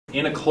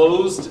In a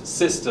closed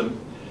system,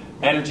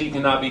 energy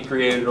cannot be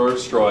created or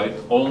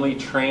destroyed, only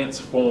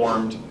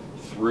transformed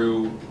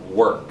through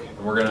work.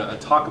 And we're going to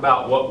talk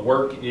about what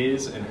work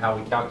is and how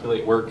we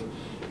calculate work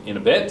in a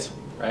bit,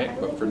 right?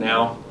 But for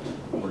now,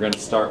 we're going to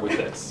start with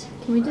this.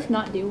 Can we just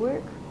not do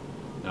work?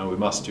 No, we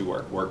must do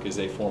work. Work is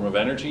a form of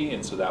energy,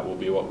 and so that will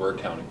be what we're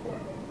accounting for.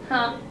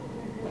 Huh?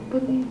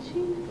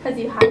 Because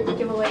you have to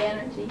give away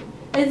energy.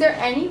 Is there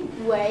any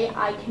way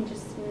I can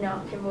just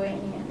not give away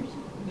any energy?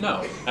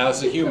 No,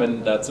 as a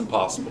human, that's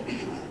impossible.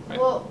 Right?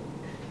 Well,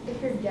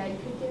 if you're dead,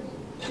 could you?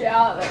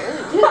 Yeah.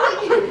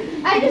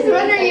 I'm just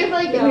wondering if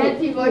like dead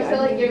people are still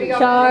like giving off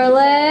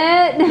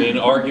Charlotte! And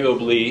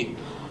arguably,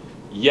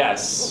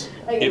 yes,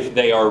 if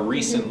they are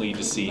recently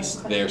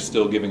deceased, they're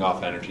still giving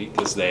off energy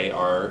because they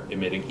are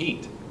emitting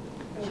heat.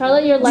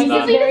 Charlotte, your life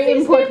is very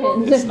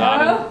important. It's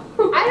not.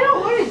 I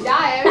don't want to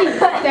die. I mean,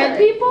 dead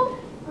people?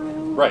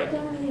 Right.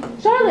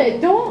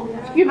 Charlotte, don't.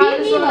 You're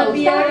being evil.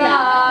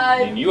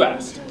 And you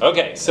asked.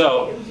 Okay,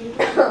 so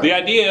the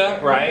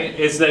idea, right,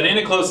 is that in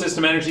a closed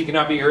system, energy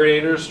cannot be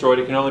created or destroyed.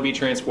 It can only be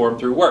transformed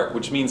through work,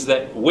 which means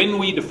that when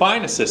we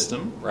define a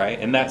system, right,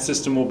 and that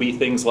system will be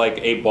things like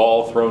a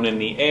ball thrown in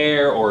the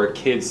air, or a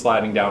kid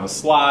sliding down a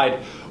slide,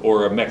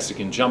 or a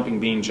Mexican jumping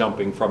bean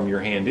jumping from your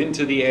hand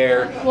into the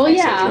air, well,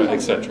 yeah,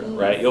 etc.,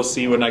 right? You'll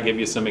see when I give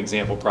you some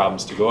example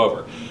problems to go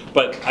over.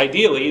 But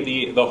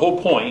ideally, the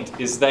whole point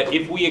is that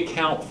if we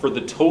account for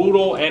the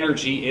total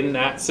energy in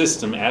that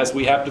system as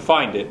we have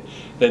defined it,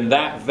 then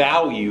that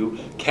value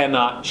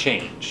cannot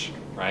change,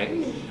 right?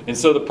 And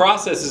so the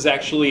process is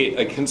actually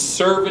a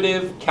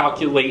conservative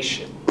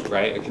calculation,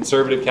 right? A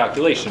conservative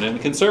calculation. And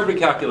the conservative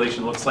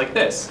calculation looks like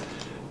this.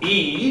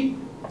 E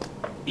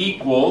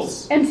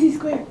equals MC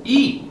squared.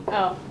 E.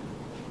 Oh.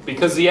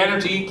 Because the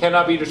energy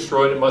cannot be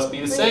destroyed, it must be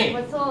the same.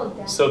 What's all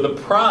that? So the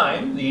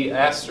prime, the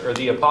S or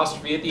the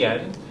apostrophe at the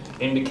end,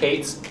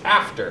 indicates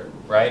after,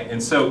 right?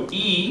 And so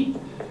E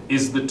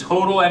is the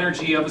total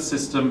energy of a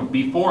system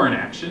before an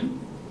action.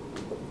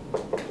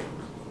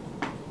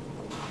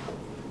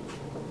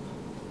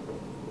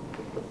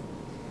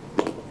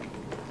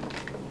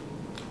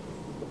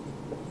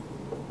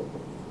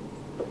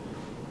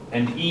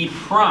 And E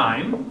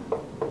prime,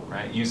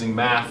 right, using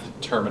math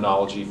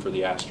terminology for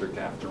the asterisk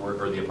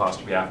afterward, or the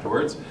apostrophe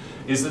afterwards,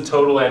 is the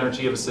total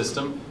energy of a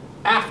system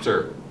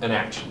after an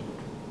action.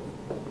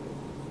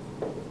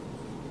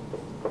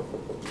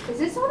 Is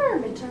this on our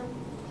midterm?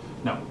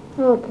 No.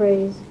 Oh,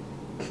 praise.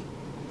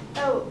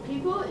 Oh,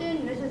 people in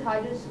Mrs.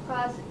 Hodges'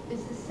 class,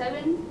 is the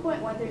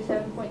 7.1 through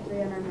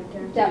 7.3 on our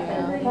midterm?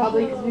 Definitely. Yeah,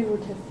 probably because we were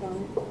tested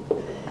on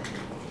it.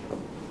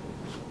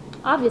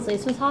 Obviously,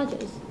 it's Miss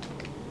Hodges.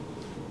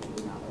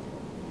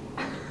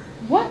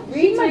 What?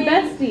 She's my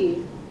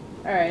bestie.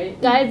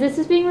 Alright. Guys, this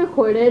is being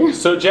recorded.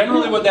 So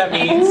generally what that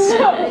means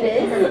It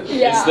is?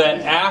 is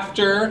that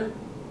after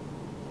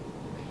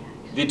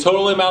the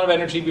total amount of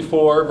energy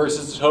before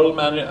versus the total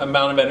amount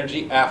of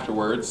energy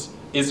afterwards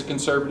is a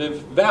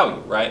conservative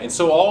value, right? And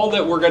so all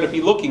that we're going to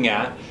be looking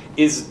at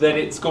is that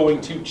it's going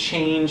to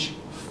change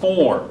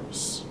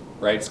forms,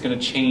 right? It's going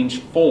to change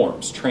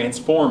forms,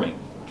 transforming,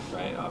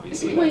 right?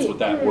 Obviously, that's what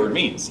that word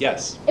means.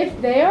 Yes? If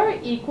they are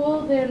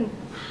equal, then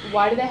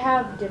why do they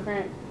have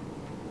different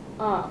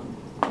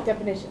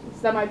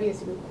definitions? That might be a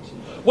stupid question.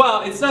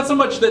 Well, it's not so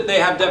much that they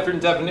have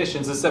different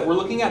definitions, it's that we're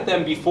looking at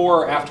them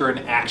before or after an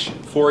action.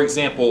 For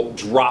example,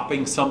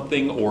 dropping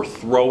something or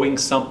throwing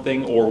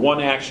something, or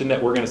one action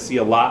that we're going to see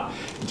a lot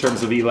in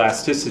terms of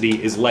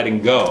elasticity is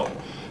letting go.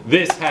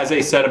 This has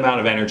a set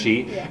amount of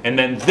energy, and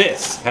then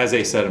this has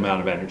a set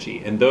amount of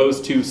energy. And those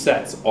two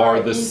sets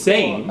are the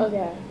same,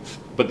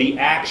 but the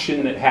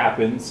action that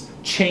happens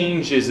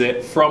changes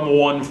it from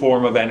one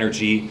form of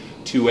energy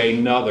to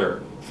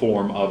another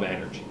form of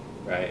energy.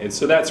 Right? And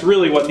so that's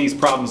really what these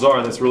problems are,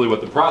 and that's really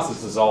what the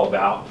process is all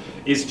about,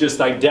 is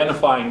just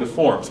identifying the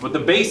forms. But the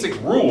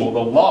basic rule, the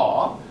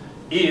law,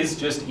 is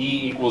just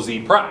E equals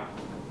E prime.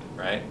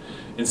 Right?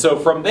 And so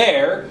from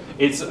there,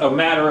 it's a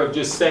matter of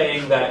just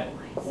saying that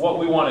what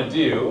we want to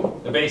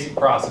do, the basic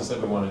process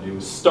that we want to do,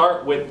 is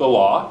start with the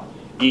law,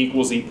 E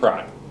equals E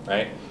prime.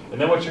 Right? And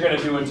then what you're going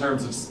to do in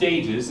terms of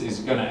stages is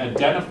you're going to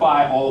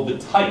identify all the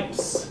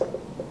types.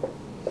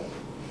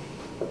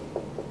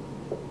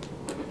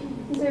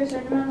 Is there a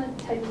certain amount of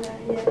types of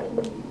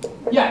energy?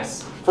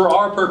 Yes. For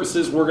our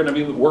purposes, we're going to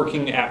be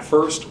working at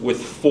first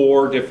with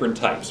 4 different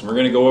types. And we're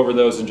going to go over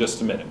those in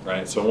just a minute,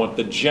 right? So I want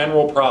the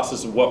general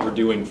process of what we're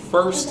doing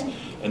first,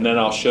 and then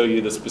I'll show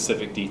you the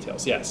specific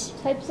details. Yes?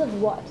 Types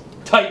of what?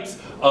 Types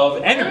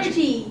of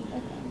energy.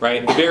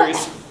 Right? The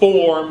various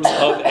forms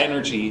of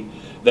energy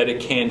that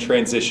it can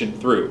transition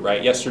through,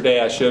 right?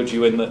 Yesterday I showed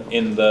you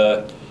with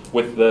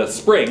the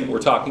spring, we're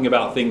talking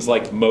about things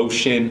like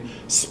motion,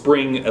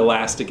 spring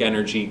elastic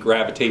energy,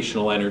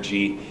 gravitational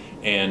energy,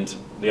 and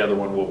the other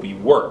one will be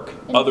work.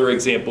 Other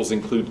examples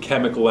include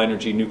chemical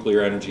energy,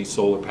 nuclear energy,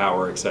 solar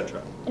power,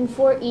 etc. And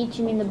for each,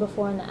 you mean the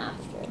before and the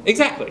after?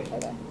 Exactly.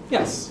 Okay.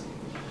 Yes.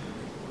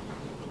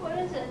 What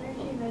is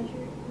energy measured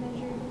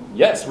in?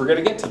 Yes, we're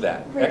going to get to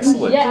that.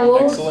 Excellent. Yeah.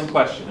 Excellent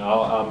question.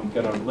 I'm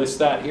going to list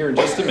that here in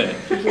just a minute.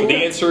 The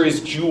answer is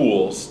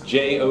joules.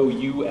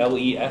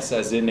 Joules,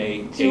 as in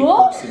a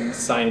person,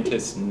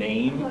 scientist's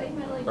name. Right?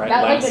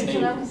 Not like Last a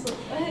name.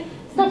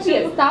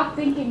 Stop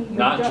thinking. You're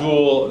Not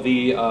Joule,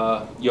 the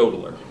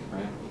yodeler.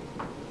 Right?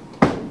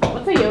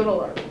 What's a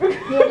yodeler?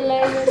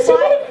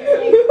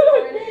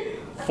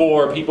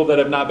 For people that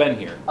have not been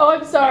here. Oh,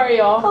 I'm sorry,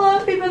 y'all.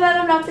 Hello, people that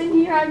have not been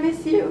here. I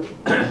miss you.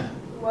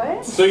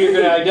 What? So you're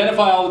going to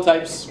identify all the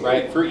types,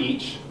 right, for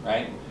each,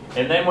 right?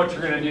 And then what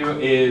you're going to do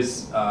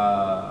is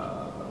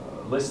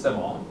list them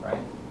all, right?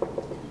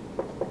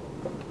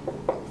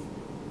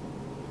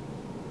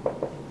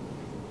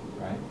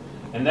 Right.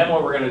 And then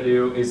what we're going to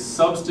do is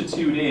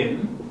substitute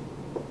in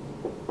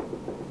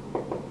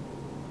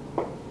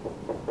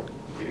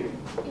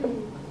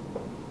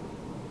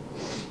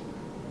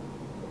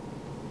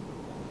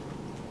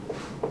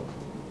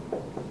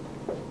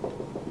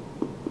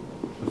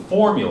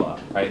formula,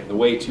 right? The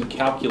way to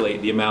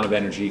calculate the amount of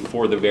energy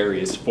for the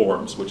various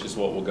forms, which is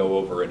what we'll go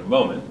over in a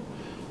moment,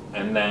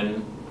 and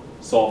then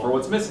solve for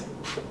what's missing.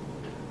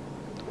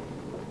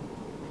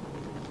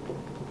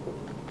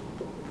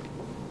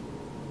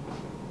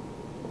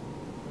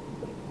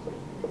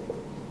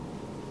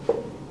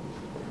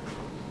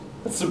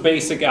 That's the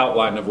basic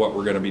outline of what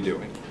we're going to be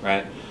doing,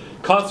 right?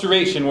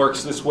 Conservation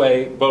works this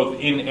way both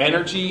in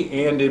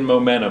energy and in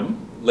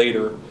momentum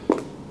later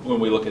when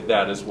we look at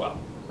that as well.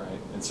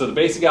 So the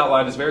basic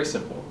outline is very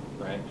simple,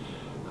 right?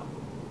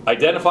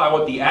 Identify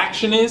what the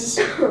action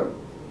is,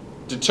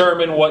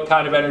 determine what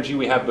kind of energy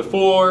we have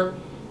before,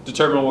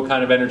 determine what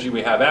kind of energy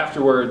we have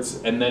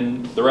afterwards, and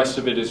then the rest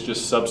of it is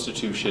just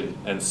substitution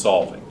and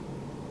solving,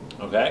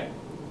 okay?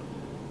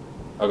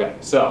 Okay,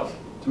 so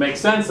to make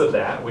sense of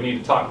that, we need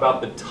to talk about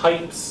the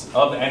types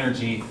of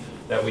energy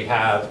that we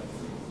have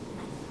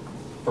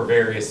for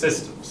various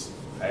systems,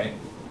 okay?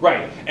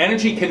 Right,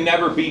 energy can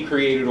never be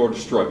created or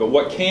destroyed, but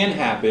what can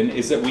happen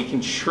is that we can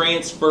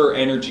transfer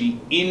energy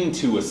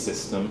into a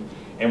system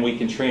and we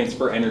can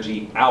transfer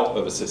energy out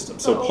of a system.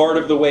 So part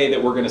of the way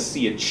that we're going to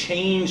see a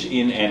change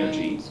in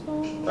energy,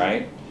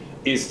 right,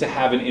 is to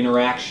have an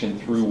interaction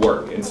through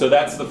work. And so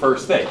that's the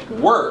first thing.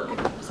 Work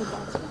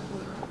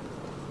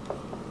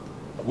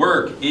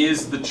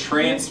is the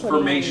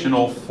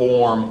transformational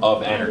form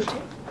of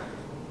energy.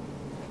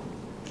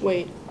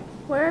 Wait.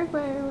 Where,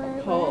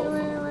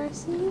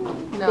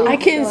 No. I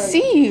can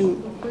see you.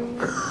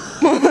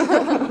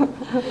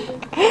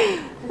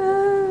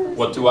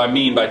 What do I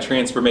mean by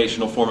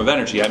transformational form of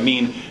energy? I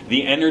mean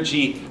the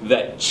energy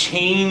that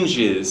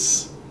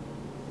changes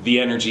the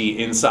energy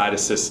inside a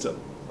system,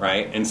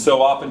 right? And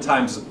so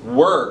oftentimes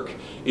work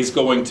is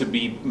going to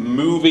be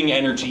moving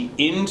energy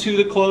into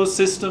the closed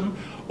system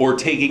or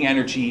taking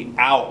energy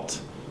out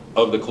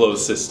of the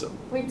closed system.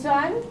 Wait,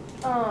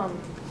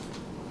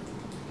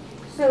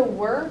 so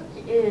work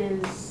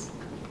is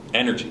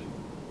Energy.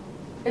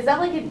 Is that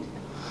like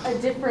a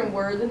different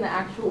word than the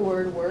actual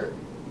word work?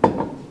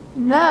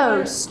 No,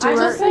 I'm Stuart.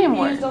 just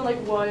confused on like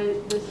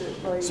what this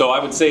is like. So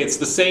I would say it's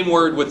the same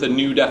word with a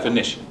new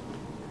definition,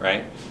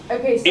 right?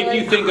 Okay, so If like,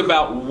 you think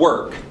about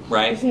work,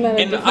 right, Isn't that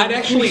a and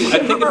I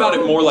think about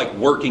it more like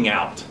working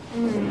out,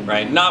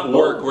 right? Not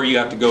work where you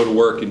have to go to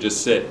work and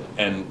just sit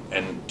and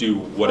do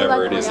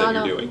whatever it is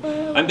that you're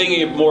doing. I'm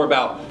thinking more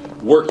about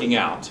working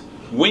out.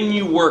 When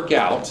you work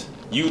out,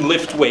 you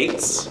lift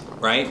weights,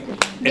 right?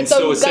 And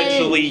so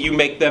essentially you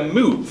make them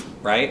move,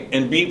 right?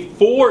 And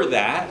before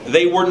that,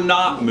 they were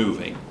not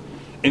moving.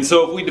 And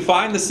so if we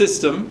define the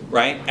system,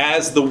 right,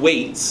 as the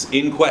weights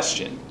in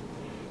question,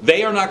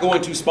 they are not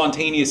going to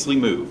spontaneously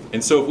move.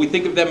 And so if we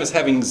think of them as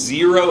having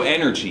zero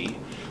energy,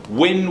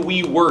 when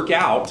we work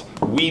out,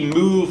 we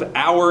move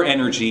our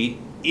energy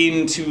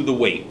into the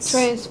weights.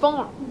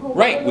 Transform.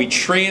 Right, we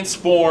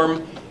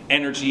transform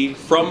energy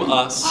from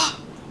us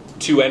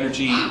to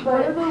energy to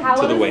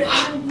the weights.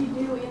 How does the energy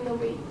do in the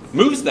weights?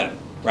 Moves them,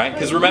 right?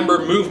 Because remember,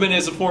 movement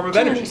is a form of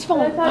energy. But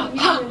I thought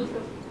humans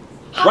go.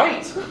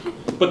 Right,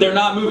 but they're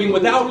not moving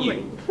without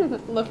you.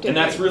 And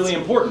that's really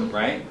important,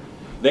 right?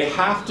 They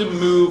have to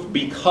move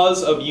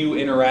because of you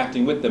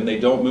interacting with them. They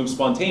don't move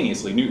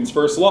spontaneously. Newton's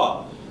first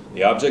law.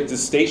 The object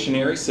is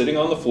stationary, sitting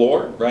on the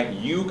floor, right?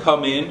 You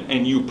come in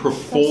and you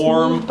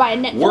perform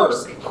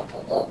work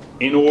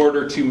in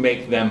order to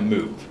make them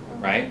move,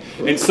 right?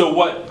 And so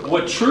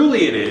what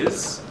truly it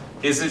is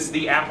it's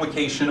the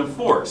application of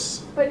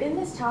force. But in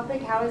this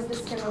topic, how is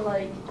this gonna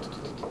like?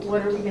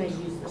 What are we gonna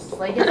use this?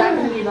 Like, is that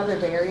gonna be another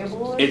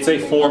variable? Or It's a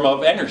something? form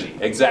of energy,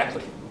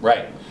 exactly,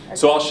 right.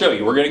 So I'll show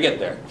you, we're going to get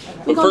there.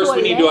 But first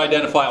we need to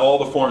identify all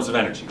the forms of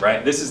energy,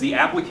 right? This is the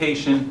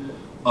application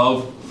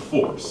of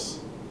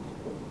force.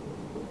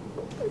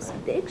 This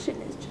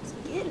diction is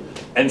just getting me.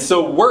 And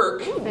so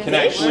work can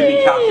actually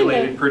be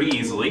calculated pretty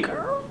easily,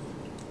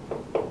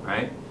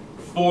 right?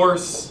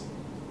 Force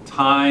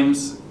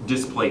times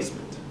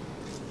displacement.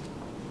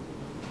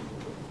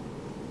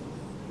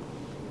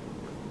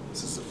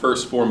 This is the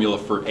first formula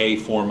for a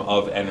form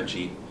of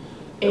energy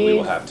that we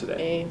will have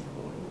today.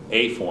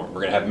 A form.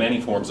 We're going to have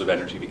many forms of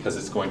energy because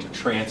it's going to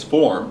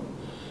transform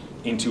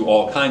into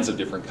all kinds of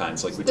different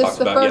kinds, like we This talked is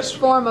the about first yesterday.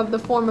 form of the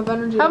form of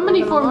energy. How that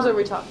many we're gonna forms are learn.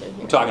 we talking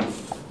here? I'm talking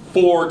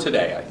 4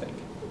 today, I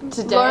think.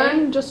 Today?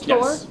 Learn just 4?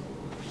 Yes.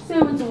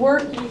 So it's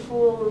work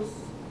equals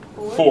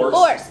force?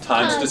 Force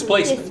times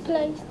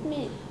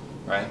displacement,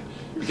 right?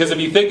 Because if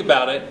you think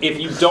about it, if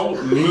you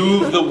don't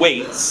move the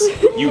weights,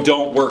 you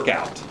don't work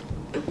out,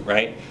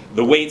 right?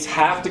 The weights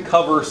have to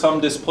cover some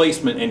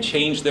displacement and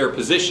change their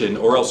position,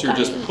 or else you're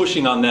just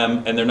pushing on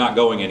them and they're not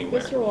going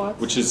anywhere, Mr.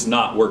 Watts. which is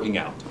not working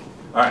out.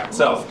 All right,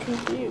 so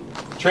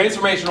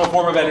transformational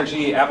form of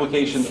energy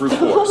application through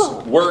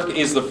force. Work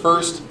is the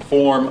first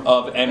form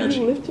of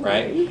energy,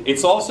 right?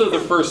 It's also the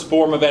first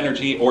form of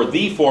energy, or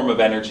the form of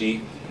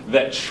energy,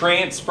 that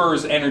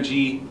transfers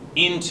energy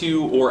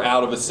into or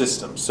out of a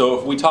system. So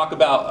if we talk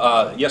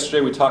about,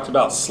 yesterday we talked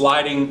about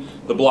sliding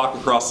the block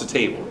across the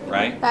table,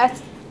 right?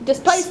 That's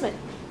displacement.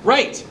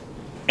 Right.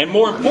 And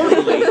more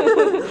importantly,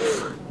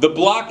 the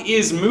block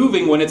is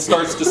moving when it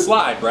starts to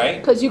slide, right?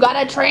 Because you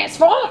gotta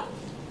transform.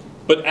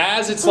 But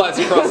as it slides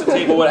across the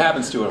table, what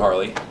happens to it,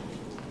 Harley?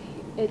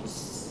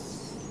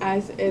 It's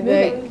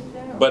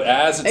But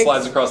as it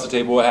slides across the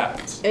table, what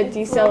happens? it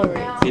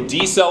decelerates. It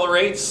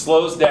decelerates,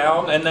 slows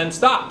down, and then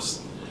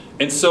stops.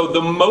 And so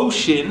the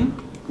motion,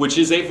 which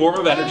is a form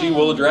of energy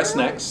we'll address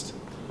next,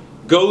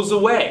 goes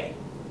away,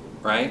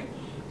 right?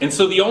 And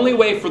so the only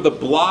way for the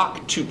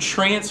block to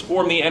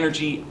transform the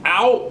energy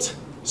out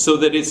so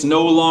that it's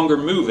no longer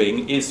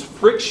moving is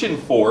friction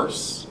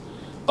force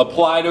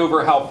applied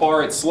over how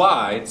far it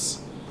slides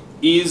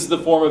is the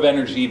form of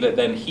energy that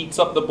then heats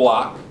up the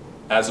block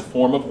as a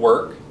form of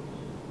work,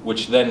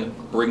 which then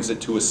brings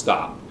it to a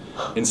stop.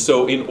 And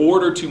so in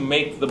order to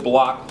make the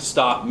block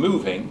stop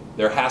moving,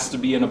 there has to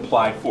be an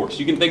applied force.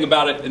 You can think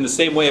about it in the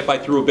same way if I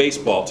threw a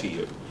baseball to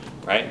you,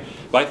 right?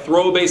 If I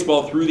throw a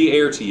baseball through the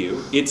air to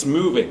you, it's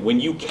moving. When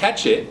you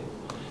catch it,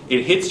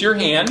 it hits your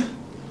hand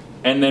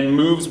and then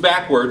moves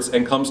backwards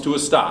and comes to a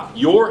stop.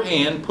 Your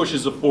hand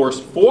pushes a force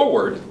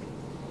forward,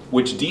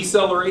 which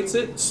decelerates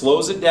it,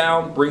 slows it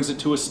down, brings it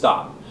to a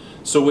stop.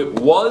 So it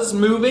was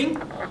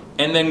moving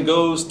and then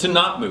goes to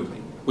not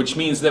moving, which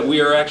means that we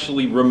are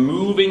actually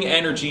removing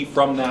energy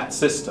from that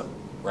system,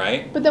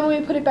 right? But then when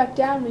we put it back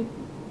down, we...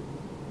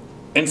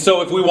 And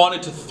so if we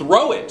wanted to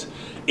throw it,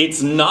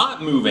 it's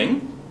not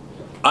moving.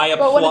 I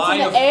But when apply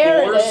it's in a the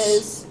air, force. it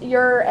is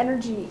your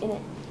energy in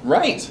it.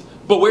 Right.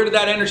 But where did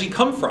that energy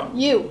come from?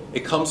 You.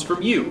 It comes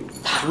from you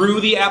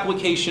through the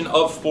application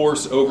of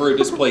force over a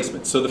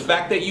displacement. So the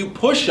fact that you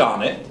push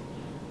on it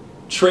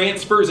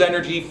transfers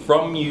energy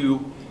from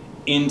you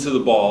into the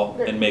ball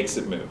and makes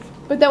it move.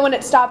 But then when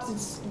it stops,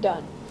 it's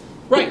done.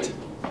 Right.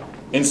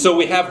 And so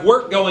we have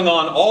work going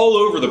on all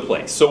over the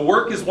place. So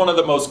work is one of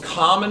the most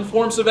common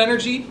forms of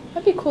energy.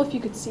 That'd be cool if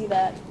you could see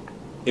that.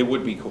 It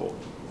would be cool.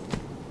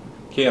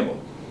 Campbell.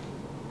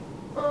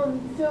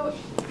 So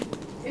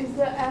is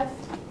the F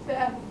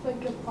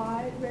like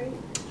applied, right?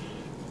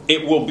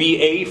 It will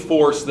be a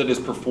force that is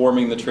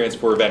performing the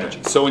transfer of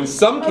energy. So in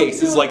some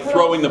cases, like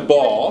throwing the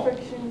ball,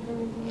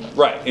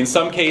 right, in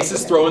some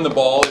cases throwing the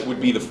ball, it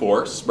would be the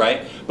force,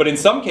 right? But in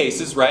some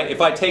cases, right,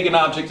 if I take an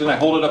object and I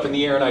hold it up in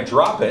the air and I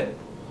drop it,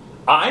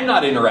 I'm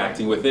not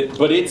interacting with it,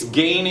 but it's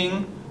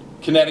gaining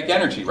kinetic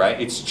energy, right?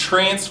 It's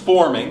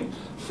transforming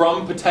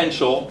from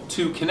potential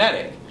to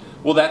kinetic.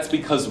 Well, that's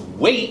because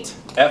weight,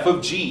 F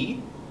of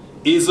G,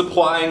 is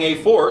applying a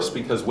force,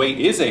 because weight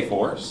is a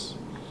force,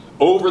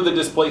 over the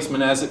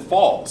displacement as it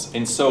falls.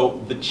 And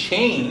so the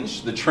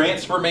change, the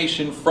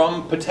transformation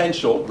from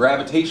potential,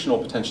 gravitational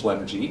potential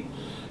energy,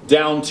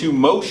 down to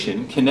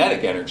motion,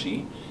 kinetic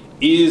energy,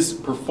 is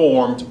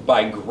performed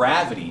by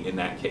gravity in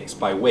that case,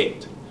 by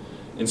weight.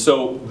 And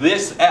so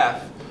this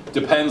F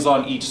depends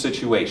on each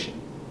situation.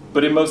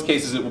 But in most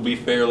cases it will be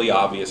fairly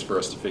obvious for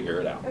us to figure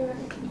it out.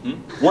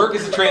 Work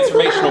is a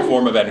transformational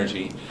form of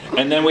energy.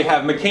 And then we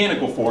have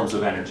mechanical forms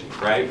of energy,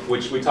 right?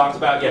 Which we talked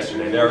about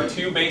yesterday. There are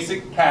 2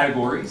 basic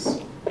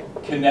categories,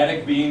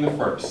 kinetic being the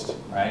first,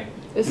 right?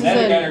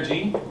 Kinetic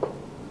energy.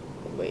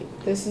 Wait,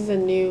 this is a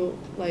new,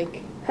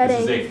 like...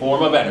 This is a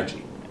form of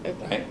energy,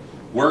 right?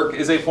 Work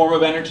is a form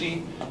of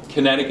energy.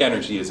 Kinetic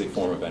energy is a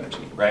form of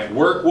energy, right?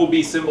 Work will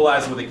be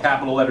symbolized with a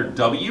capital letter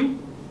W.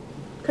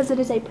 Because it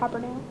is a proper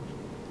noun.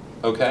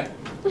 Okay.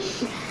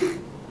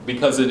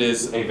 Because it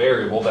is a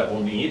variable that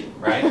we'll need,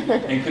 right?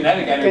 And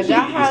kinetic energy is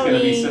going to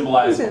be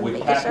symbolized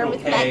with capital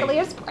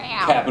K,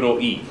 capital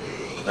E,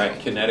 right?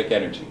 Kinetic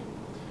energy.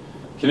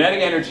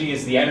 Kinetic energy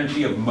is the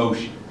energy of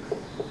motion.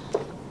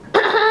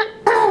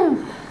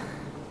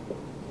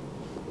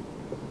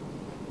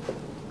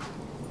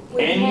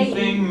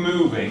 Anything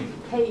moving.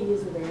 KE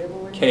is the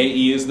variable.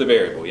 KE is the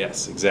variable,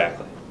 yes,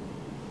 exactly.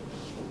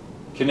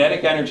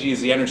 Kinetic energy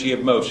is the energy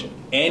of motion.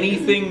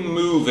 Anything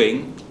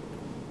moving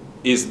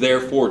is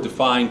therefore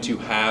defined to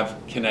have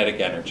kinetic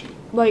energy.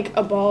 Like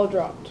a ball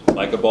dropped.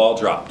 Like a ball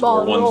dropped,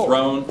 Ball or one rolled.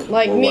 thrown,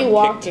 Like or me one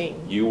walking.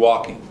 kicked. You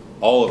walking.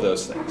 All of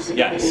those things,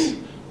 yes.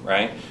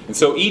 Right? And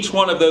so each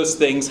one of those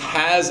things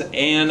has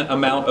an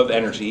amount of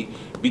energy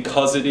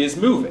because it is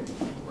moving,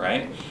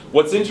 right?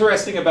 What's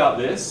interesting about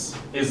this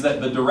is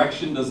that the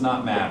direction does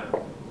not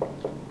matter.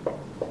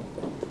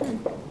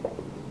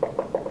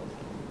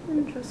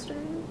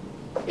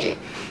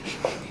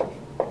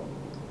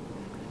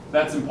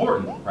 That's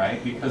important,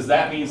 right? Because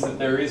that means that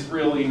there is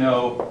really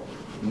no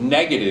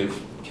negative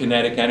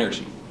kinetic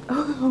energy,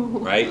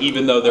 right?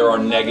 Even though there are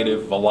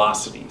negative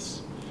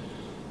velocities.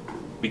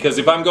 Because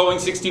if I'm going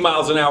 60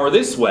 miles an hour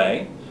this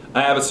way,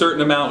 I have a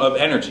certain amount of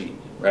energy,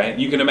 right?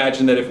 You can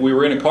imagine that if we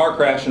were in a car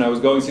crash and I was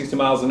going 60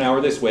 miles an hour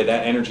this way,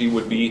 that energy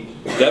would be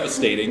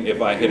devastating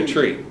if I hit a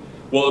tree.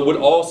 Well, it would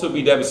also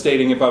be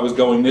devastating if I was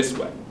going this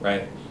way,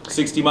 right?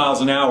 60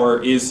 miles an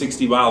hour is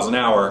 60 miles an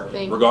hour,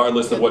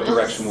 regardless of what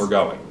direction we're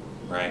going,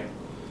 right?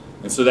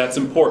 And so that's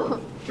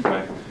important,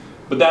 right?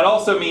 But that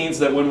also means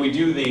that when we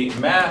do the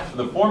math,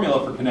 the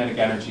formula for kinetic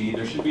energy,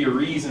 there should be a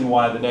reason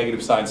why the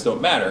negative signs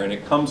don't matter, and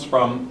it comes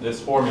from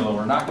this formula.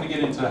 We're not going to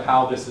get into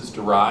how this is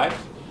derived.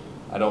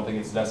 I don't think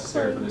it's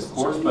necessary for this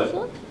course,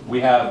 but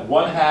we have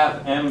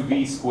 1/2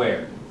 mv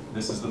squared.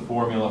 This is the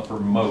formula for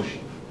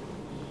motion.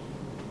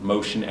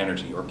 Motion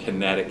energy, or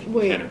kinetic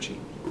energy.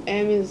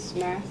 M is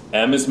mass.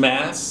 M is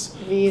mass,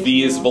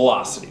 V is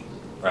velocity,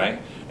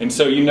 right? And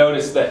so you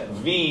notice that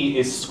V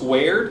is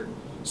squared.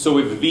 So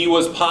if V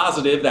was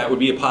positive, that would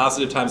be a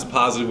positive times a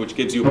positive, which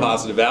gives you a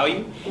positive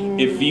value.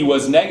 If V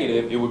was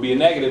negative, it would be a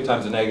negative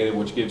times a negative,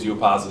 which gives you a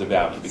positive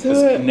value. Because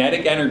So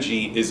kinetic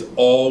energy is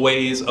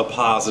always a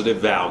positive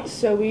value.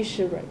 So we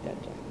should write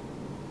that down.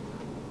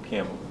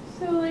 Campbell.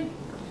 So like,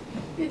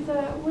 is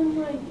that when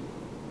like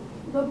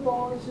the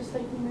ball is just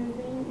like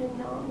moving and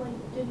not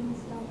like getting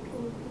stopped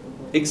or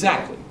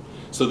Exactly.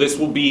 So this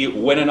will be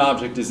when an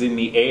object is in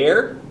the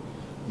air,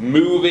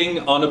 moving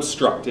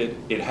unobstructed.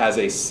 It has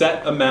a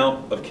set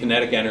amount of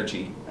kinetic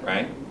energy,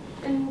 right?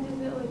 And does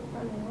it like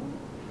run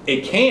out?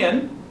 It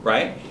can,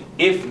 right?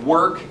 If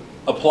work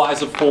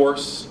applies a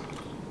force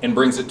and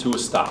brings it to a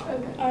stop.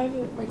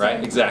 Okay.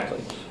 Right,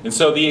 exactly. And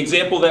so the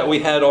example that we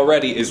had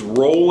already is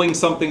rolling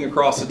something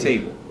across a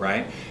table,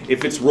 right?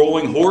 If it's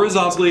rolling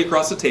horizontally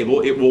across the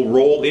table, it will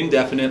roll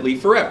indefinitely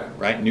forever,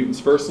 right? Newton's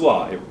first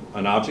law.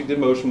 An object in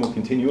motion will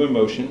continue in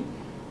motion.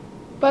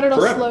 But it'll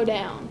forever. slow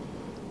down.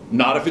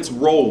 Not if it's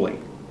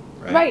rolling,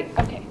 right? Right,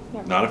 okay.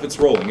 Never Not if it's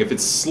rolling. If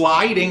it's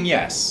sliding,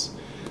 yes.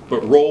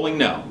 But rolling,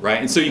 no, right?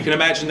 And so you can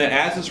imagine that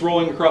as it's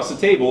rolling across the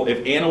table,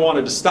 if Anna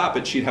wanted to stop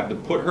it, she'd have to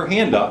put her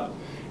hand up,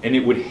 and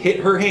it would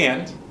hit her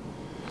hand.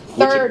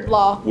 Third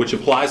law. Which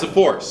applies a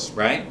force,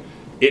 right?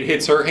 It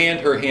hits her hand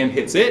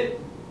hits it,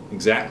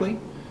 exactly.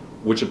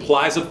 Which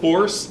applies a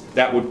force,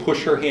 that would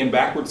push her hand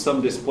backwards,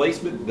 some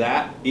displacement.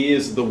 That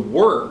is the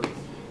work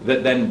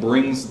that then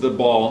brings the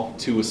ball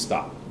to a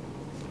stop.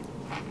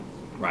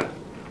 Right.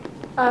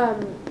 I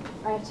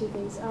have two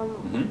things.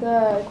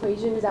 The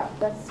equation is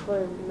that's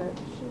for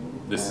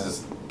motion. This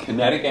is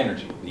kinetic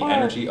energy, the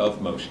energy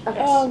of motion. Okay.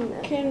 Yes.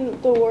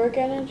 Can the work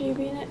energy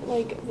be in it?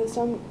 Like the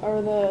sum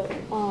or the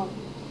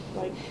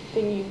like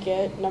thing you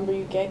get, number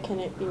you get, can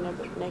it be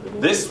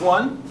negative? This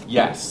one,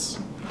 yes.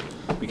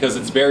 Because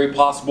it's very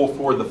possible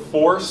for the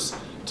force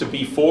to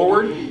be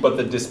forward, but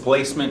the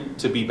displacement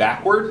to be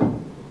backward.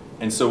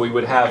 And so we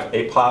would have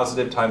a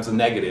positive times a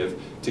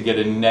negative to get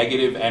a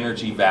negative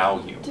energy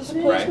value.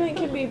 Displacement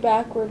can be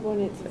backward when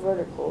it's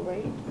vertical,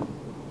 right?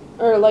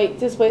 Or like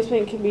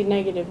displacement can be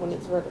negative when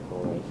it's vertical,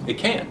 right? It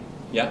can,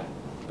 yeah.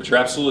 But you're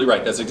absolutely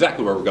right. That's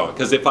exactly where we're going.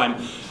 Because if I'm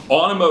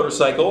on a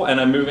motorcycle and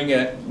I'm moving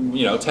at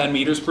 10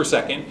 meters per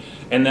second,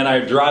 and then I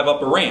drive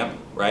up a ramp,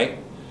 right?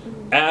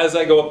 As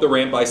I go up the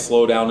ramp, I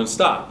slow down and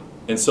stop.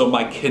 And so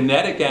my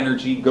kinetic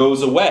energy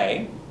goes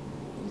away,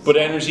 but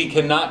energy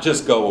cannot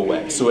just go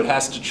away. So it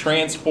has to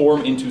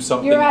transform into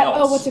something You're at,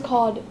 else. what's it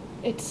called?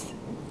 It's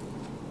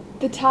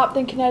the top,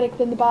 then kinetic,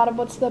 then the bottom.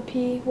 What's the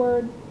P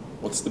word?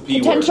 What's the P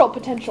Potential, word?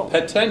 potential.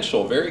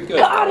 Potential, very good.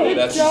 Got it.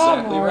 That's Job,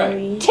 exactly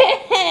right.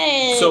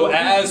 10! So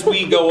as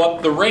we go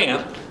up the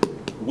ramp,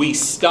 we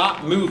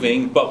stop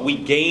moving, but we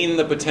gain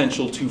the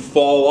potential to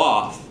fall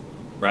off,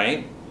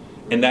 right?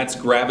 And that's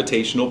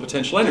gravitational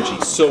potential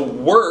energy. So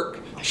work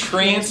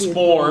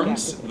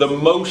transforms the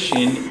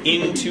motion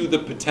into the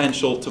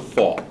potential to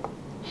fall.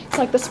 It's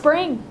like the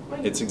spring.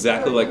 It's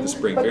exactly like the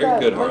spring. But Very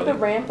good, wouldn't the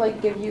Harley. ramp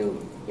like give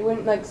you? You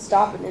wouldn't like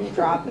stop and then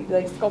drop. You'd be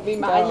like, It's gonna be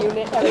my go.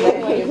 unit. And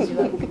then it gives you,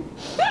 like,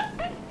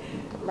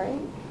 right?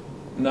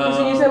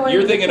 So you said No, when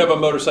you're you- thinking of a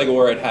motorcycle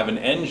where I'd have an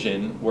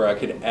engine where I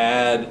could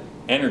add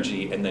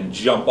energy and then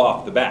jump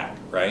off the back,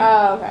 right?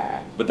 Oh, okay.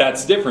 But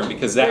that's different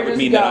because that You're would just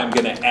mean that going. I'm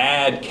going to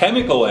add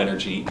chemical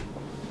energy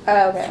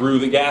Oh, okay. through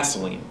the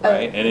gasoline,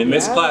 right? And in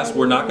this yeah. class,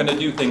 we're not going to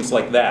do things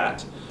like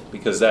that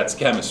because that's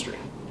chemistry,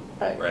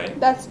 right?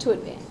 That's too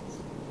advanced.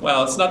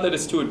 Well, it's not that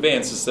it's too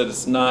advanced, it's that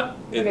it's not,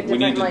 Like a we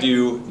need different, to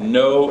do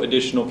no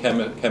additional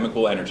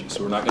chemical energy.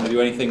 So we're not going to do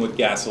anything with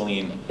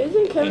gasoline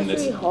Isn't in chemistry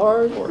this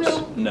hard?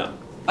 course. No.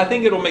 I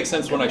think it'll make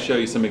sense when I show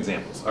you some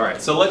examples. All right,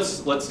 so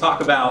let's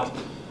talk about,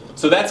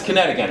 so that's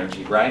kinetic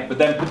energy, right? But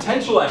then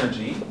potential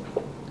energy,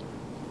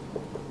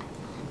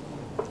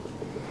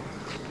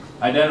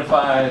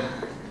 identified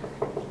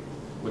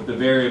with the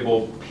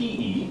variable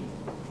PE,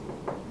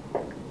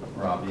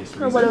 for obvious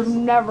I would have reasons.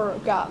 never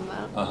gotten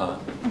that.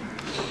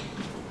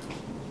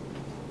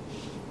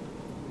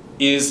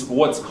 Is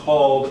what's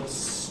called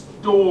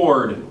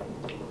stored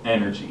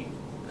energy.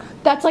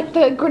 That's like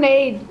the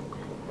grenade.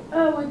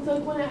 Oh, it's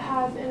like when it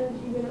has energy,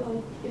 but it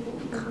like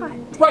isn't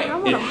using it. Right, I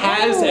it wanna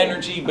has know.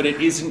 energy, but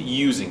it isn't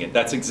using it.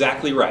 That's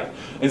exactly right.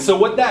 And so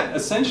what that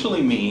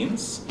essentially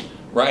means,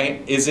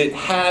 right, is it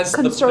has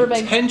the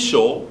Conserving.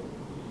 potential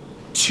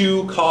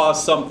to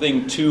cause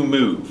something to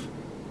move,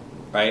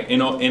 right?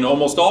 In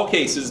almost all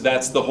cases,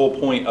 that's the whole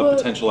point of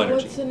potential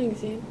energy. What's an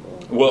example?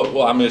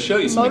 Well, I'm going to show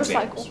you some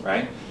Motorcycle. examples,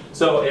 right?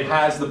 So it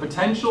has the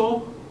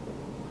potential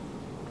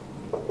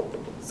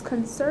It's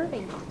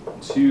conserving.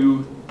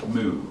 to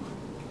move,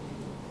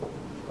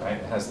 right?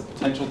 It has the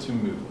potential to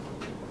move.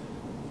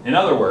 In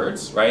other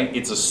words, right,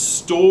 it's a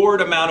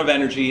stored amount of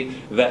energy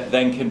that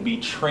then can be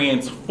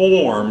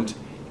transformed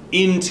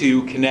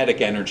into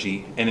kinetic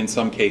energy and in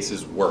some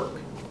cases work,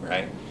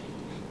 right?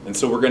 And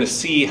so we're going to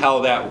see how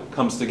that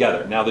comes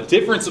together. Now the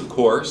difference, of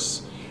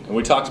course, and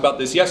we talked about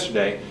this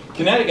yesterday,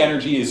 kinetic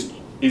energy is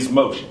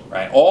motion,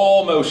 right?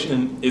 All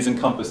motion is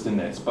encompassed in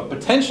this, but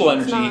potential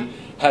energy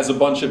has a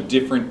bunch of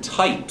different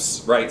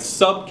types, right?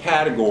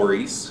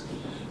 Subcategories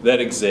that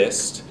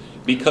exist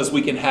because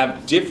we can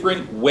have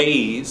different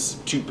ways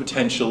to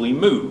potentially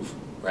move,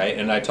 right?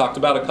 And I talked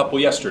about a couple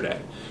yesterday.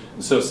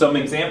 So some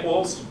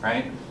examples,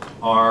 right,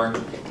 are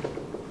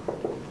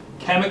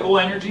chemical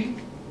energy,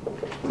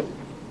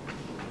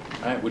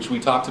 right, which we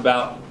talked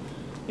about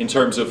in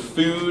terms of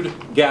food,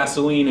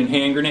 gasoline, and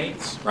hand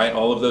grenades, right?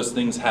 All of those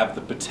things have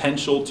the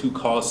potential to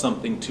cause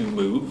something to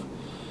move.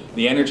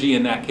 The energy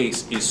in that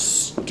case is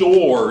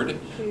stored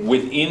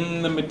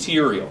within the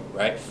material,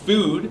 right?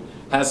 Food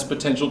has the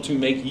potential to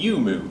make you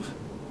move,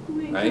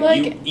 right?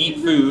 Like, You eat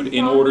food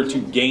in order to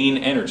gain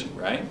energy,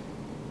 right?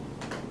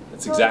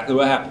 That's exactly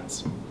what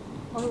happens.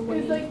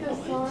 It's like the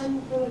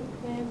sun for the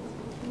plants.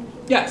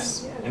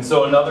 Yes. And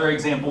so another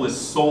example is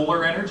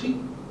solar energy,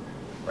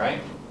 right?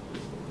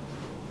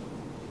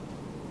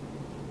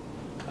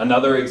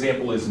 Another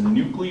example is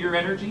nuclear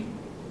energy,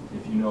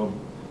 if you know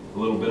a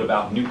little bit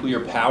about nuclear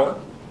power.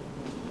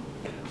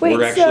 Wait,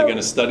 We're actually so- going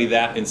to study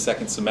that in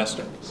second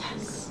semester.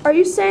 Are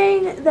you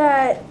saying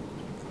that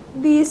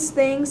these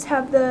things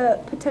have the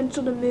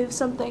potential to move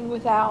something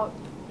without?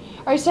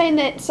 Are you saying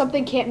that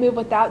something can't move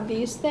without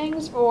these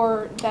things,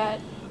 or that?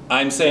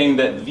 I'm saying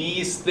that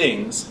these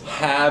things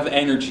have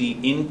energy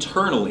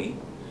internally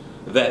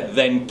that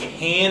then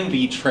can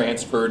be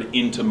transferred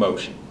into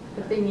motion.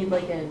 But they need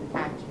like an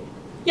action.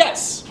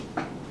 Yes,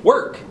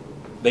 work.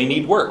 They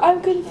need work.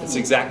 I'm confused. That's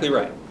exactly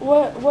right.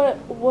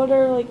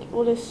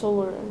 What is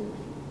solar energy?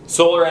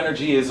 Solar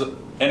energy is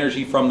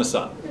energy from the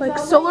sun. Is Like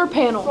that solar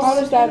panels. How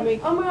does that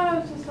make? Oh my god, I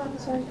was just about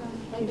to say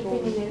that. Like the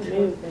thing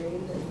you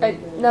made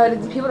it No,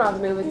 people don't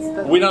have to move. It's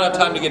the We don't have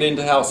time to get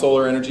into how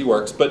solar energy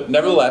works, but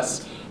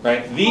nevertheless,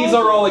 right, these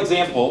are all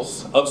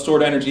examples of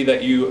stored energy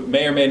that you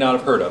may or may not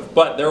have heard of.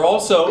 But they're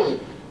also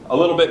a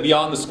little bit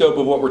beyond the scope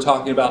of what we're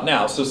talking about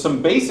now. So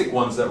some basic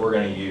ones that we're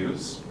going to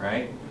use,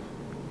 right?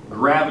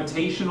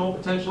 Gravitational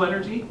potential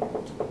energy,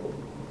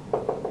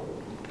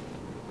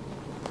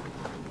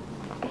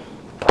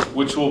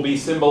 which will be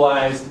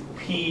symbolized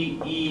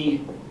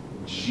PEG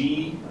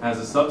as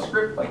a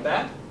subscript, like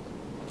that.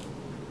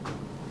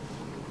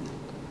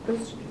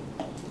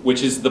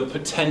 Which is the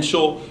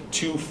potential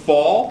to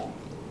fall,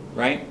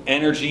 right?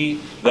 Energy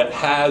that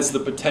has the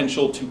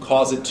potential to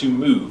cause it to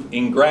move.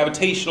 In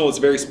gravitational, it's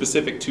very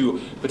specific to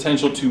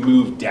potential to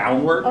move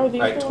downward, Are these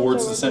right, the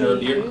towards ones the that center we're of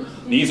the gonna earth. use?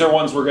 These are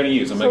ones we're going to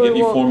use. I'm So going to we give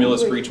you won't-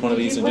 formulas for wait, each one of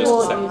these in Did just you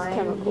a go second. online?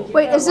 Chemical. Did you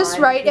Wait, go is this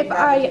online right to if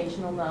I-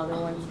 gravitational, the other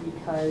ones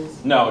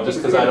because? No, just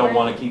because I don't different?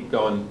 want to keep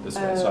going this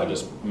way, so I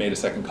just made a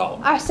second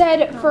column. I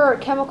said for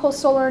chemical,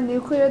 solar, and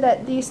nuclear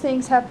that these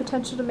things have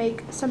potential to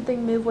make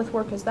something move with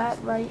work. Is that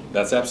right?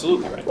 That's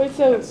absolutely right. Wait,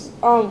 so Yes.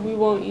 we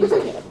won't use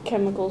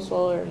chemical,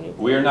 solar, or nuclear.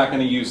 We are not going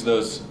to use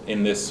those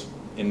in these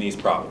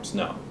problems,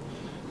 no.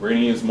 We're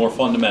going to use more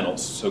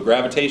fundamentals. So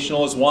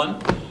gravitational is one.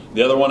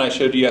 The other one I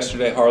showed you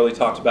yesterday, Harley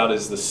talked about,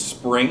 is the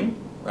spring,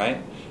 right?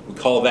 We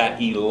call that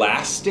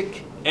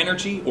elastic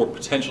energy or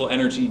potential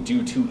energy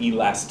due to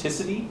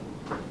elasticity,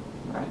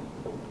 right?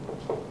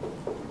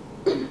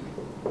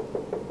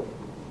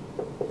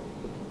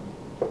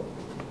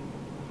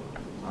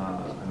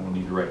 I don't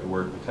need to write the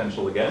word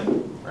potential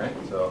again, right?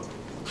 So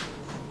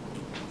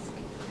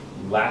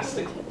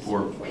elastic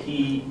or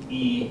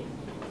PEE.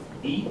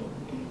 PEE.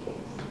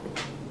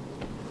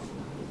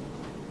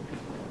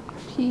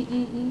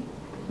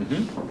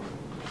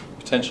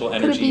 Potential Could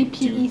it energy be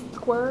PE due.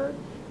 squared?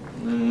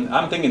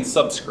 I'm thinking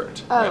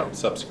subscript. Oh. Right,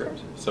 subscript.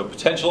 So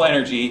potential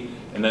energy,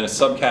 and then a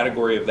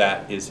subcategory of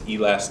that is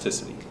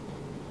elasticity.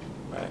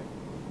 Right.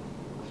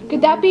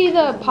 Could that be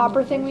the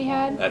popper thing we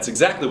had? That's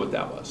exactly what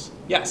that was.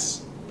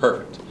 Yes.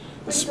 Perfect.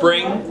 The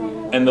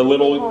spring and the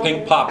little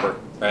pink popper,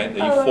 right,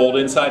 that you fold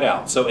inside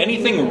out. So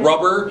anything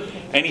rubber,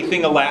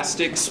 anything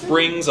elastic,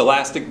 springs,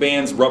 elastic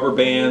bands, rubber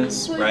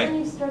bands, So like right? when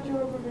you stretch a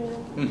rubber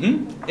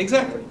band.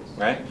 Exactly,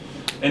 right?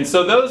 And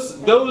so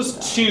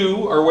those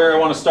two are where I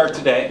want to start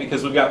today,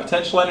 because we've got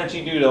potential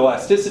energy due to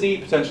elasticity,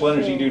 potential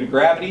energy due to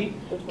gravity,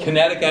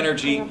 kinetic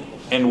energy,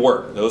 and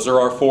work. Those are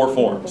our four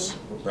forms,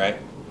 right?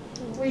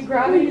 Wait,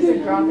 gravity is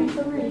a dropping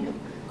something?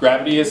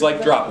 Gravity is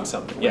like dropping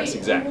something. Yes,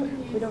 exactly.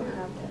 We don't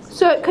have this.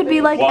 So it could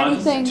be like 1,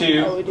 anything.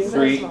 2,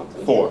 3,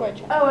 4.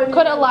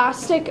 Could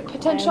elastic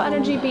potential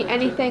energy be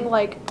anything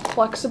like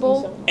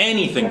flexible?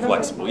 Anything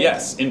flexible,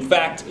 yes. In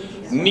fact,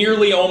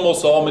 nearly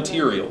almost all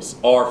materials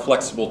are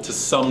flexible to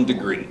some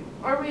degree.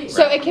 Are we?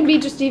 So it can be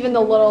just even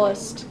the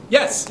littlest.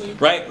 Yes,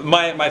 right?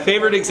 My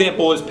favorite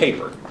example is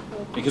paper,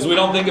 because we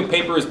don't think of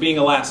paper as being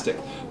elastic.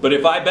 But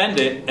if I bend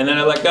it and then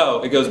I let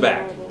go, it goes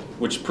back,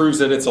 which proves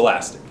that it's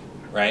elastic,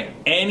 right?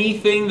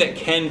 Anything that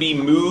can be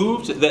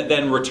moved that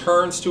then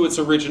returns to its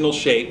original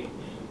shape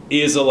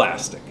is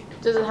elastic.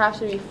 Does it have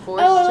to be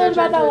forced Oh, I to learned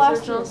return about to that its last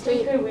original week.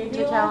 state Could we be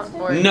to count?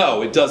 elastic? Or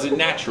No, it does it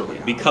naturally,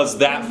 because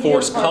that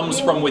force comes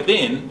from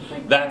within.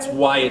 That's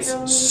why it's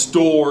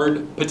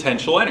stored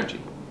potential energy.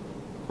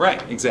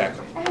 Right,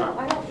 exactly.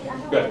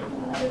 Good.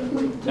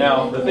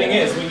 Now, the thing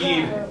is, we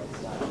need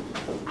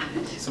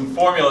some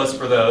formulas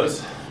for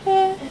those.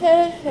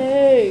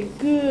 Hey,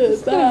 good.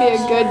 It's gonna be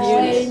a good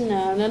unit.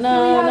 No, no, So we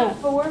no, have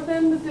 4 of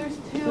them, but there's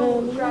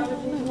 2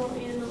 gravitational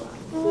and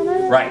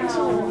elastic.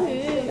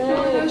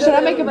 Right. Should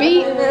I make a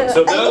beat?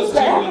 So those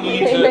two we need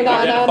to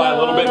identify a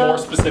little bit more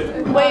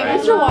specifically. Wait, right?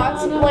 Mr.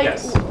 Watson, like,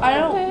 Yes. I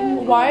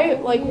don't,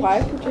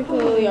 why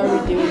particularly are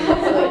we doing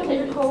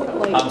this?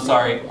 Like, I'm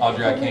sorry,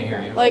 Audrey, I can't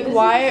hear you. like,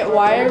 why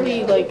are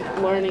we, like,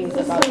 learning about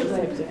these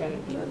types of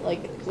energy?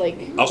 Like,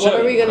 I'll show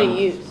what are we you. gonna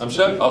use? I'll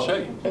show you. I'll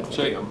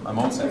show you. I'm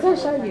almost there.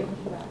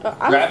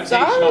 I'm Gravitational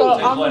sorry,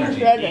 potential I'm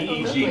energy, ready.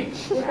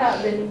 EEG.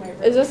 without bending my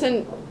Is this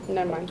in,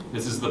 never mind.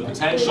 This is the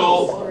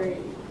potential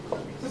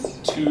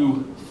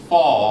to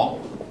fall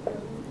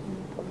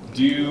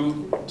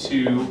due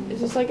to.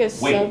 Is this like a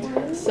Wait.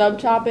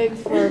 subtopic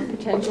for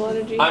potential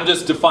energy? I'm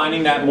just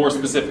defining that more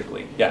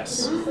specifically.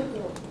 Yes.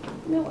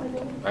 No, I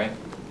know. Right.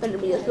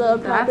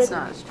 That's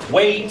not.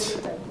 Weight,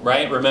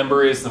 right?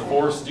 Remember, is the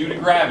force due to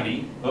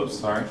gravity. Oops,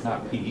 sorry,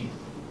 not P.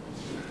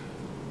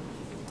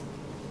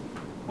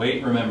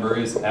 Weight, remember,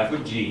 is F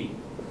of G.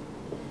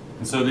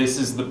 And so this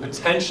is the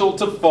potential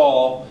to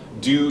fall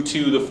due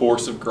to the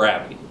force of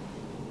gravity,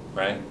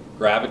 right?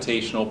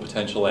 Gravitational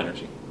potential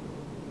energy.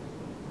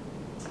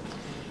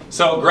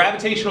 So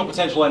gravitational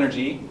potential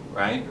energy,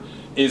 right,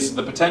 is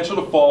the potential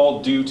to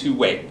fall due to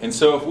weight. And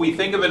so if we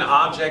think of an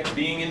object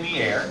being in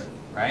the air,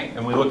 right,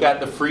 and we look at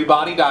the free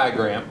body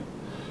diagram,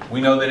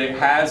 we know that it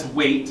has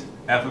weight,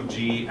 F of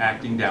G,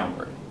 acting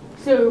downward.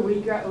 So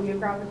we have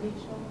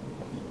gravitational.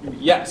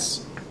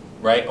 Yes,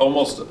 right?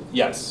 Almost,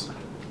 yes,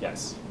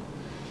 yes.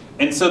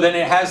 And so then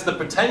it has the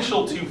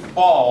potential to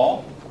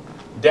fall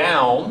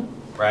down,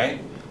 right?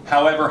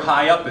 However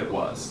high up it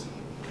was.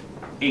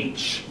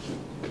 H,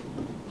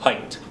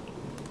 height.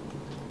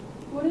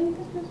 Wouldn't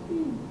this just be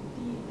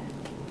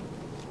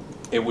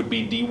It would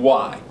be dy,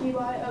 dy?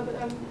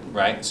 But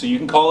right? So you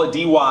can call it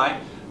dy.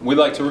 We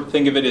like to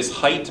think of it as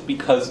height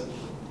because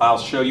I'll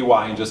show you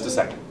why in just a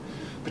second.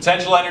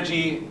 Potential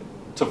energy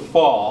to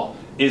fall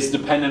is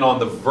dependent on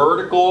the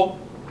vertical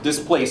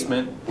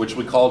displacement, which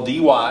we call dy,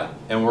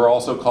 and we're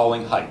also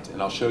calling height.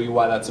 And I'll show you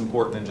why that's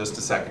important in just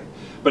a second.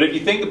 But if you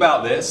think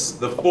about this,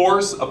 the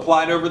force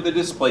applied over the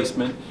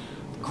displacement,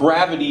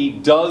 gravity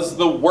does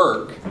the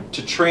work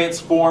to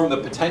transform the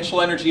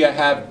potential energy I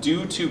have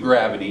due to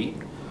gravity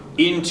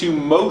into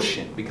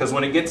motion. Because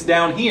when it gets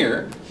down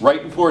here,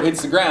 right before it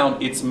hits the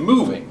ground, it's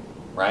moving,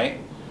 right?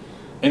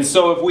 And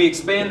so if we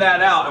expand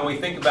that out and we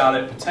think about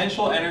it,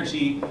 potential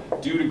energy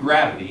due to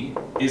gravity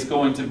is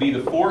going to be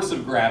the force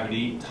of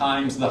gravity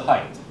times the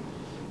height.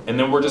 And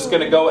then we're just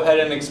going to go ahead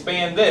and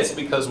expand this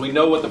because we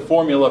know what the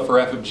formula for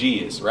F of G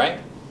is, right?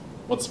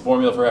 What's the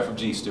formula for F of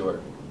G,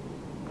 Stuart?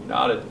 You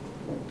nodded.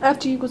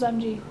 FG equals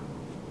mg.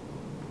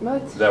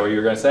 Is that what you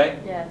were going to say?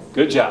 Yes.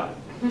 Good job.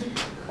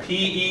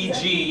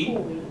 PEG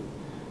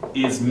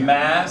is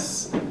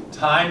mass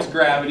times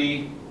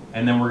gravity,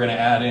 and then we're going to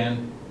add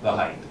in the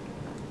height.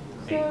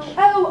 H.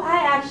 Oh, I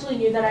actually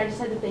knew that. I just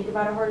had to think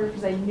about it harder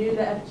because I knew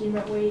that FG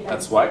meant weight.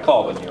 That's why I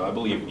called on you. I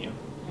believe in you.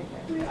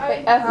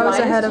 I was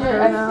ahead of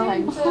her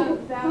now.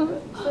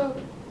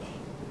 So,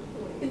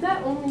 is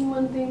that only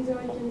one thing so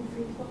I can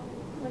free fall?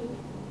 Like,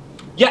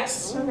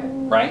 Yes. okay.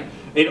 Right?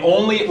 It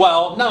only,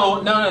 well,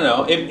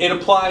 no. It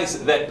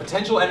applies that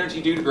potential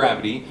energy due to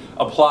gravity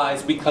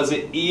applies because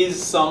it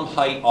is some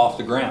height off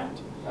the ground.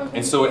 Okay.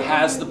 And so it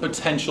has the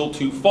potential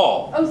to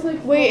fall. Oh, so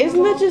like Wait,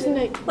 isn't that just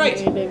Right.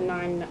 negative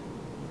 9?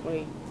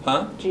 Wait,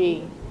 Huh?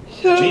 G.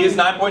 G is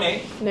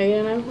 9.8.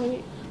 Negative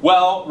 9.8?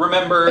 Well,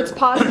 remember, It's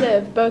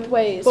positive both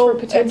ways for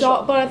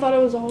potential. But I thought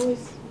it was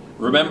always.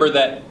 remember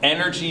that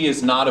energy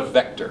is not a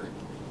vector,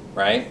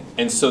 right?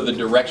 And so the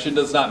direction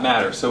does not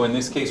matter. So in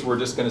this case, we're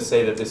just going to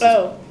say that this is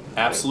Oh.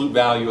 absolute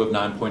value of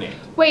 9.8.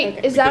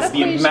 Wait, is that Because the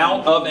equation?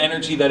 amount of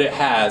energy that it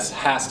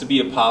has to be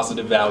a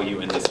positive value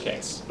in this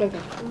case. Okay.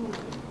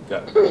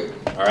 Good.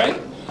 All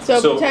right?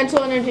 So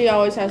potential energy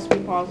always has to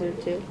be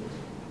positive too.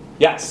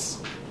 Yes.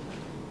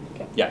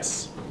 Okay.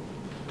 Yes.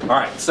 All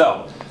right,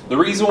 so the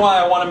reason why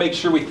I want to make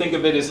sure we think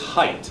of it as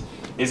height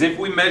is if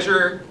we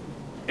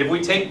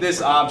take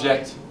this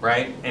object,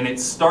 right, and it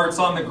starts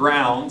on the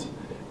ground,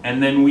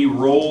 and then we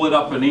roll it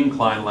up an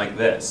incline like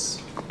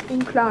this,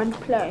 Inclined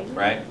plane.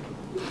 right?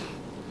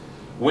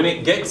 when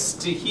it gets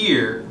to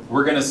here,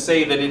 we're going to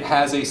say that it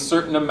has a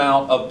certain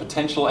amount of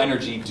potential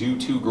energy due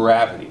to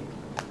gravity.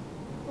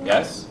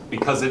 Yes?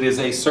 Because it is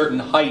a certain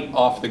height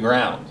off the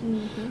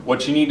ground.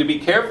 What you need to be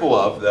careful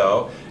of,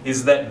 though,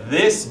 is that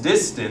this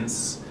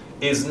distance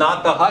is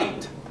not the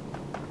height.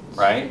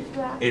 Right?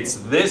 Exactly. It's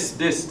this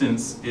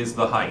distance is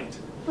the height.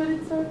 But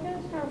it's so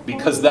good.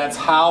 Because that's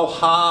how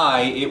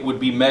high it would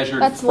be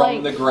measured That's from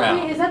length. the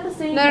ground. Wait, is that the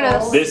same No, no,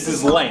 ball? This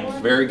is length.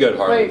 Very good,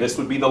 Harley. Wait. This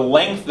would be the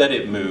length that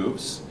it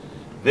moves.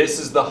 This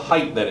is the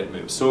height that it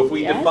moves. So if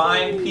we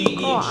define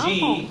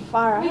PEG,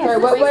 Fire. Wait, Sorry,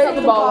 is what this way the is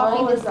the same ball?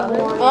 ball as the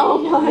other one? Oh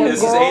my this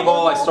is A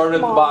ball. I started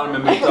at the bottom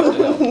and moved up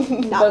the hill.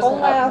 Not gonna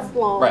last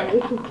long.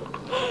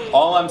 Right.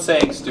 All I'm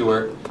saying,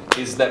 Stuart,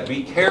 is that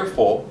be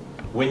careful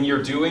when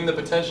you're doing the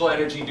potential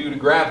energy due to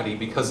gravity,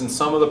 because in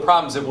some of the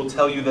problems it will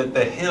tell you that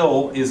the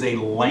hill is a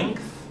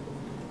length,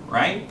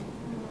 right?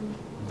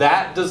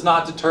 That does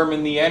not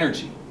determine the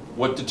energy.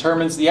 What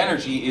determines the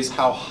energy is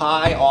how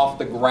high off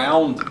the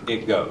ground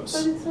it goes.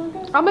 But it's so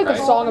good. I'll make Right.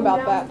 a song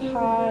about that.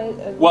 High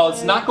and Well,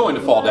 it's not going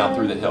to fall down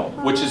through the hill,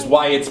 which is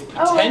why it's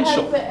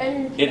potential. Oh, it has the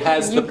energy. It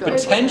has the You go.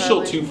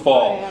 potential to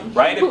fall,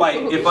 right?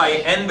 If I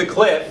end the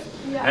cliff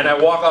and I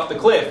walk off the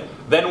cliff,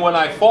 then when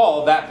I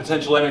fall, that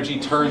potential energy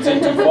turns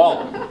into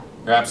falling.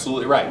 You're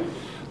absolutely right.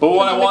 But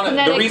what I want to,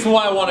 the reason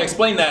why I want to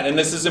explain that, and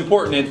this is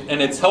important,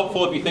 and it's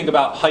helpful if you think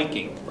about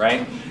hiking,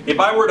 right? If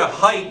I were to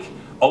hike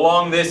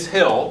along this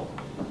hill,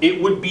 it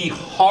would be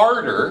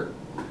harder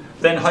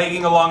than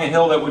hiking along a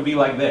hill that would be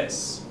like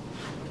this,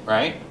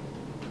 right?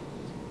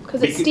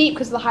 Because it's steep,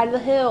 because of the height of the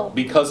hill.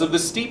 Because of the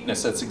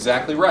steepness, that's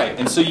exactly right.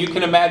 And so you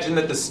can imagine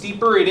that the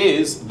steeper it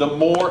is, the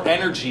more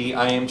energy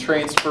I am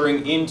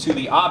transferring into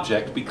the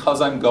object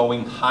because I'm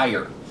going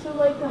higher. So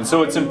like the And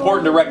so it's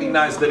important to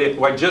recognize that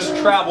if I just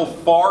travel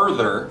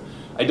farther,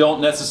 I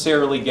don't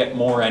necessarily get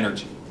more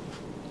energy,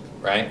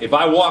 right? If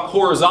I walk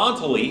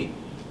horizontally,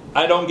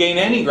 I don't gain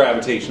any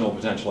gravitational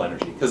potential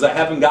energy because I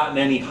haven't gotten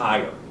any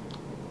higher.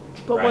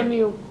 But Right.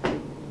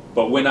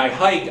 when when I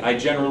hike, I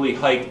generally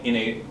hike in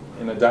a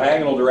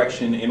diagonal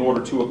direction in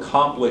order to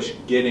accomplish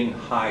getting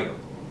higher,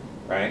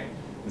 right?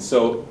 And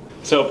so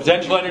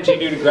potential energy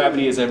due to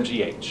gravity is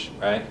mgh,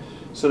 right?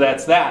 So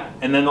that's that.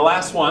 And then the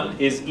last one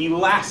is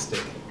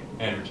elastic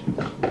energy.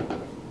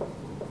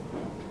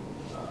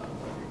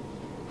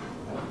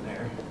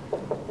 There.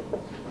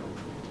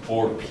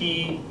 Or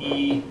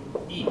PEE.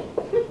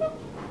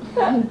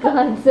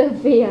 God,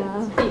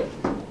 Sophia.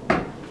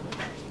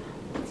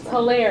 It's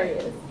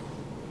hilarious.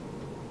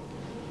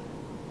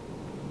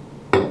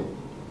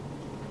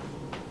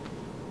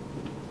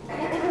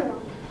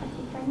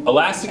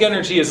 Elastic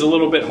energy is a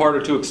little bit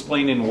harder to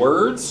explain in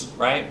words,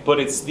 right? But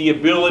it's the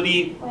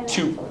ability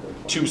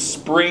to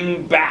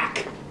spring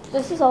back.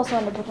 This is also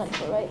under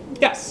potential, right?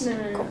 Yes.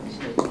 No.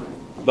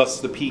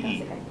 Thus the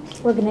PE.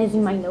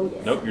 Organizing my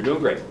notice. Nope, you're doing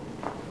great.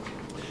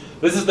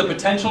 This is the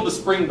potential to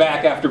spring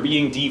back after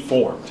being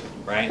deformed,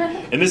 right?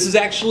 And this is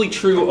actually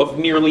true of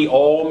nearly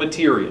all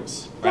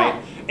materials, right?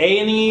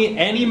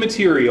 Any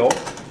material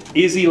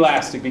is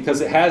elastic because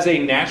it has a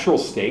natural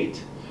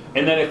state,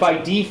 and then if I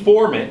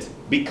deform it,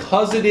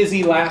 because it is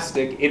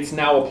elastic, it's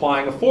now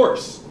applying a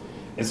force.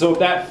 And so if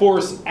that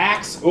force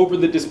acts over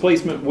the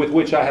displacement with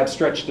which I have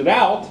stretched it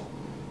out,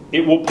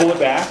 it will pull it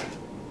back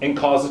and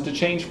cause it to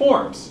change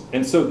forms.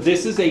 And so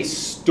this is a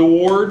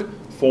stored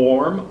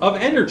form of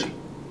energy.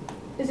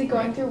 Is it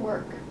going through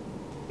work?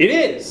 It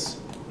is,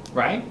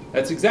 right?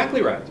 That's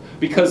exactly right.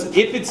 Because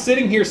if it's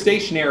sitting here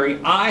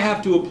stationary, I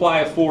have to apply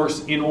a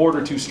force in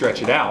order to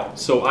stretch it out.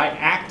 So I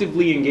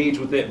actively engage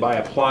with it by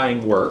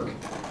applying work.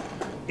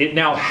 It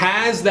now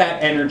has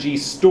that energy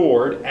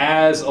stored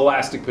as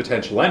elastic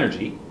potential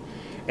energy.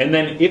 And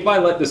then if I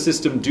let the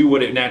system do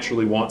what it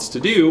naturally wants to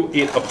do,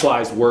 it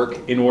applies work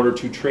in order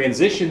to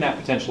transition that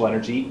potential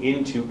energy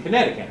into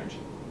kinetic energy.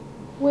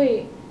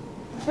 Wait,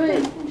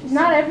 but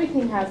not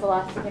everything has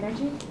elastic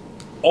energy.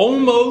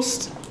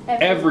 Almost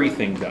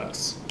everything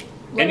does.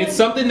 And it's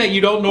something that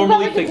you don't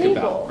normally like a think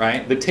about,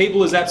 right? The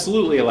table is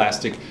absolutely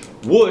elastic.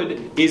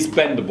 Wood is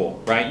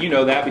bendable, right? You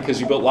know that because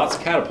you built lots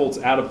of catapults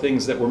out of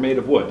things that were made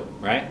of wood,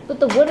 right?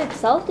 But the wood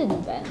itself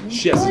didn't bend.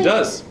 Yes, it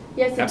does.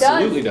 Yes, it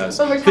Absolutely does. does.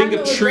 Over time Think it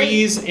of would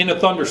trees in a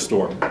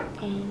thunderstorm.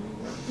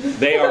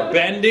 They are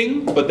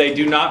bending, but they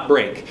do not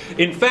break.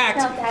 In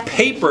fact,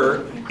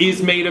 paper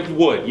is made of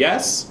wood,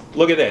 yes?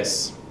 Look at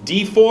this.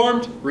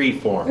 Deformed,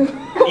 reformed.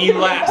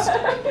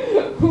 Elastic.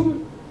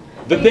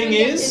 The thing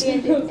is,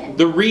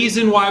 the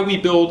reason why we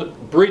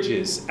build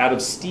bridges out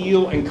of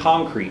steel and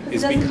concrete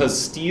is because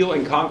steel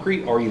and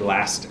concrete are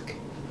elastic.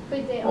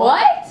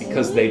 What?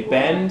 Because they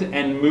bend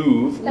and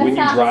move when you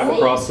not drive safe.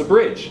 across the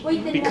bridge.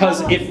 Wait, then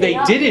Because how do I if they stay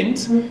up?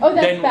 didn't, Oh,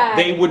 that's then bad.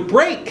 they would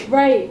break.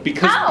 Right.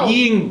 Because How?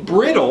 being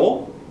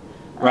brittle,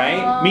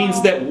 right,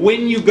 means that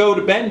when you go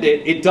to bend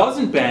it, it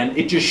doesn't bend,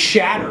 it just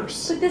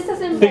shatters. But this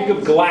doesn't Think bend.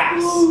 of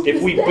glass. If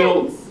This we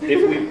build,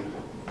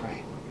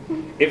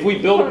 if we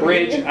build a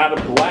bridge out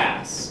of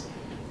glass,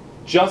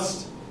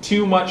 just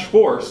too much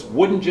force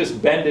wouldn't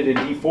just bend it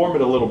and deform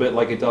it a little bit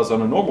like it does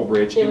on a normal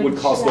bridge, it would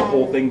cause the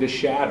whole thing to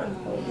shatter.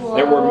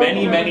 There were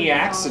many, many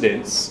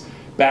accidents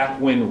back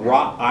when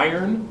wrought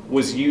iron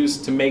was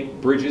used to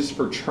make bridges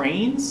for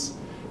trains,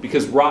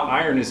 because wrought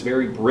iron is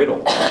very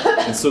brittle.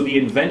 And so the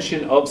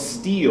invention of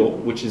steel,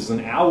 which is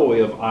an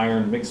alloy of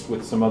iron mixed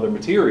with some other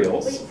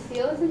materials. Wait,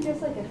 steel isn't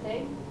just like a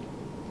thing?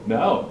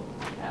 No,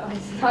 Oh, I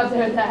thought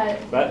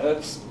that.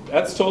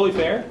 that's totally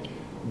fair.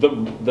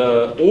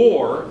 The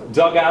ore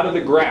dug out of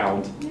the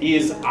ground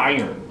is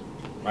iron,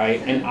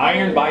 right? And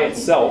iron by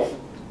itself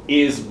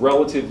is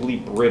relatively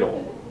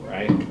brittle,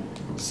 right?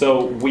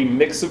 So we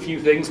mix a few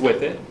things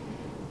with it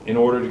in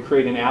order to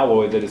create an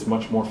alloy that is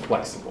much more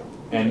flexible.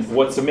 And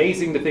what's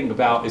amazing to think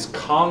about is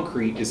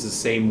concrete is the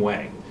same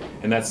way.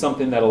 And that's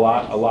something that a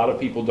lot of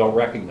people don't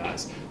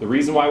recognize. The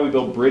reason why we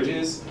build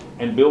bridges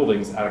and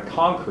buildings out of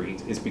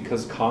concrete is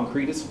because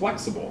concrete is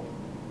flexible,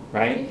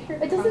 right?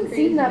 It doesn't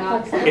seem that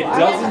flexible. It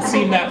doesn't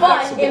seem that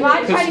But flexible. if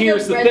I Because tried to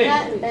here's go the thread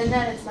thing. that, and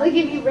then it's like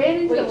if you ran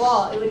into the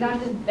wall, it would not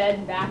just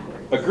bend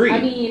backwards. Agreed. I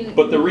mean,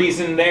 but the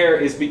reason there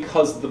is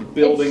because the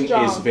building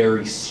strong. is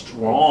very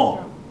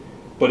strong.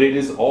 But it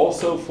is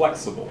also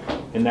flexible.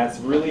 And that's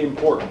really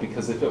important,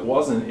 because if it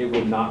wasn't, it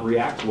would not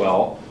react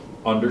well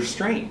under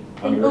strain.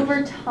 and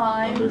over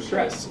time, Under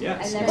stress,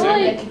 yes. and then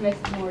exactly. it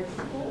commits more.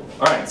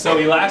 All right, so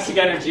elastic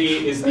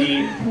energy is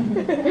the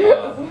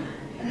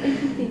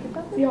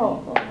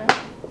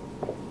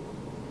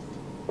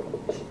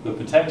the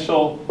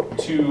potential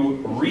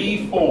to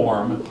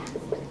reform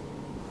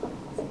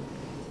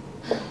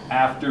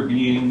after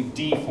being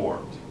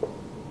deformed.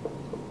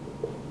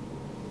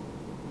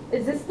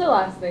 Is this the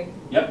last thing?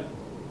 Yep.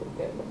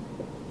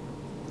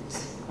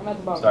 I'm at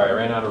the bottom. Sorry, I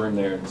ran out of room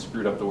there and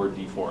screwed up the word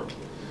deformed.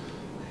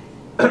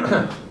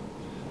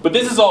 But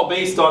this is all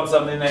based on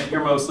something that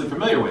you're mostly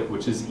familiar with,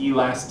 which is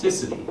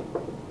elasticity.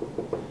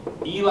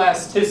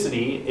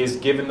 Elasticity is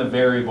given the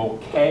variable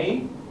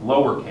k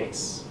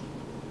lowercase,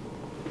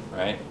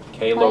 right?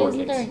 K Why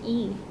isn't there lowercase, an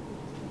E?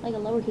 Like a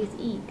lowercase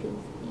e, because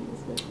E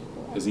is the...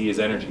 because E is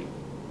energy.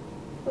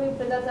 Wait,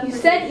 but that's you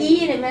said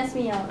E and it messed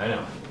me up. I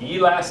know.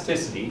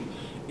 Elasticity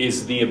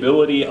is the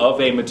ability of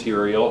a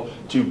material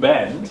to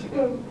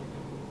bend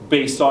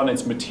based on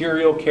its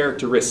material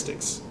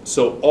characteristics.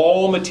 So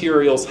all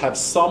materials have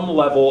some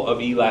level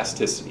of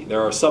elasticity.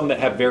 There are some that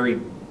have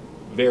very,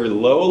 very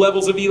low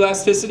levels of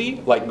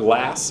elasticity, like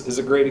glass is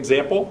a great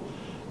example.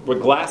 But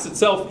glass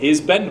itself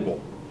is bendable,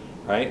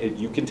 right?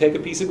 You can take a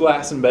piece of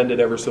glass and bend it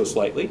ever so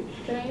slightly.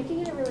 But I have to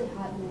get it really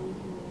hot and then you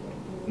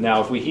can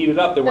Now, if we heat it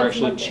up, then we're That's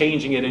actually liquid.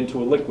 changing it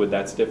into a liquid.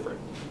 That's different.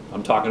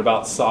 I'm talking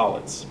about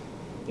solids.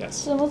 Yes.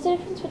 So what's the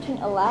difference between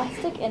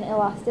elastic and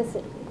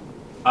elasticity?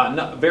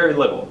 No, very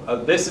little.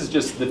 This is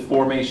just the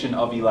formation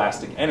of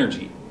elastic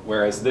energy,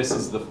 whereas this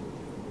is the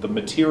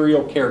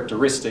material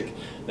characteristic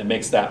that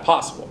makes that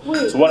possible.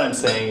 So what I'm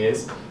saying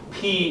is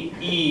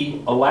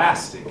PE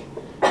elastic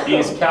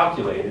is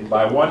calculated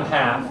by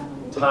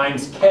 1/2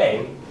 times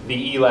K,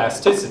 the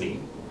elasticity,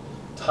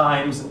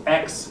 times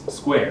x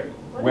squared,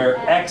 where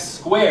x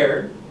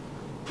squared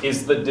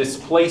is the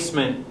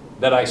displacement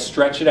that I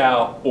stretch it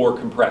out or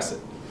compress it.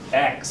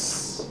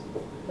 X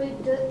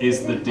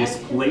is the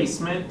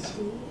displacement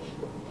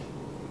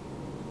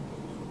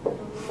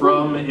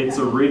from its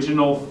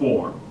original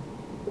form.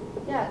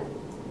 Yeah.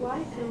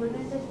 Why? So wouldn't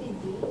it just be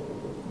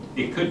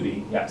D? It could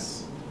be,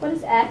 yes. What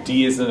is X?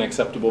 D is an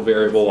acceptable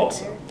variable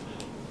also.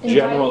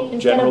 Instead of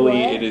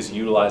Generally, what? it is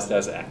utilized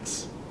as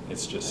X.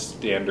 It's just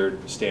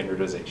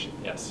standardization,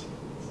 yes.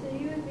 So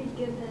you would be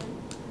given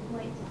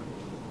like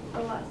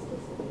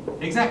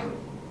elasticity. Exactly.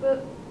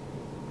 But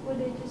would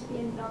it just be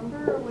a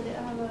number or would it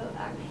have an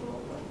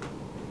actual like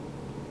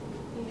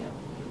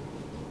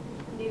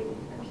Newton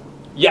or something?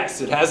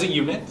 Yes, it has a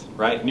unit,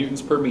 right?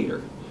 Newtons per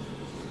meter.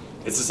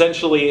 It's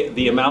essentially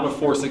the amount of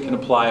force it can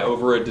apply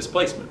over a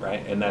displacement,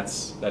 right? And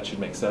that should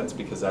make sense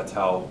because that's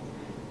how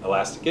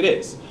elastic it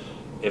is.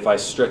 If I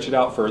stretch it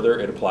out further,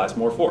 it applies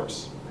more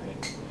force,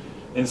 right?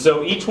 And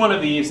so each one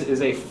of these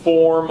is a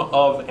form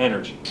of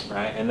energy,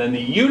 right? And then the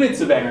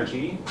units of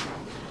energy,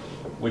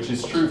 which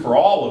is true for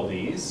all of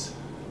these,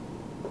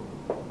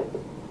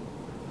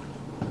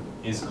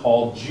 is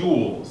called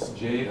joules,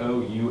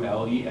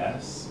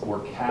 Joules, or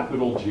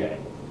capital J.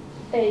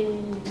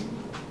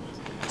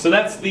 So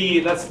that's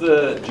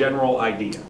the general idea,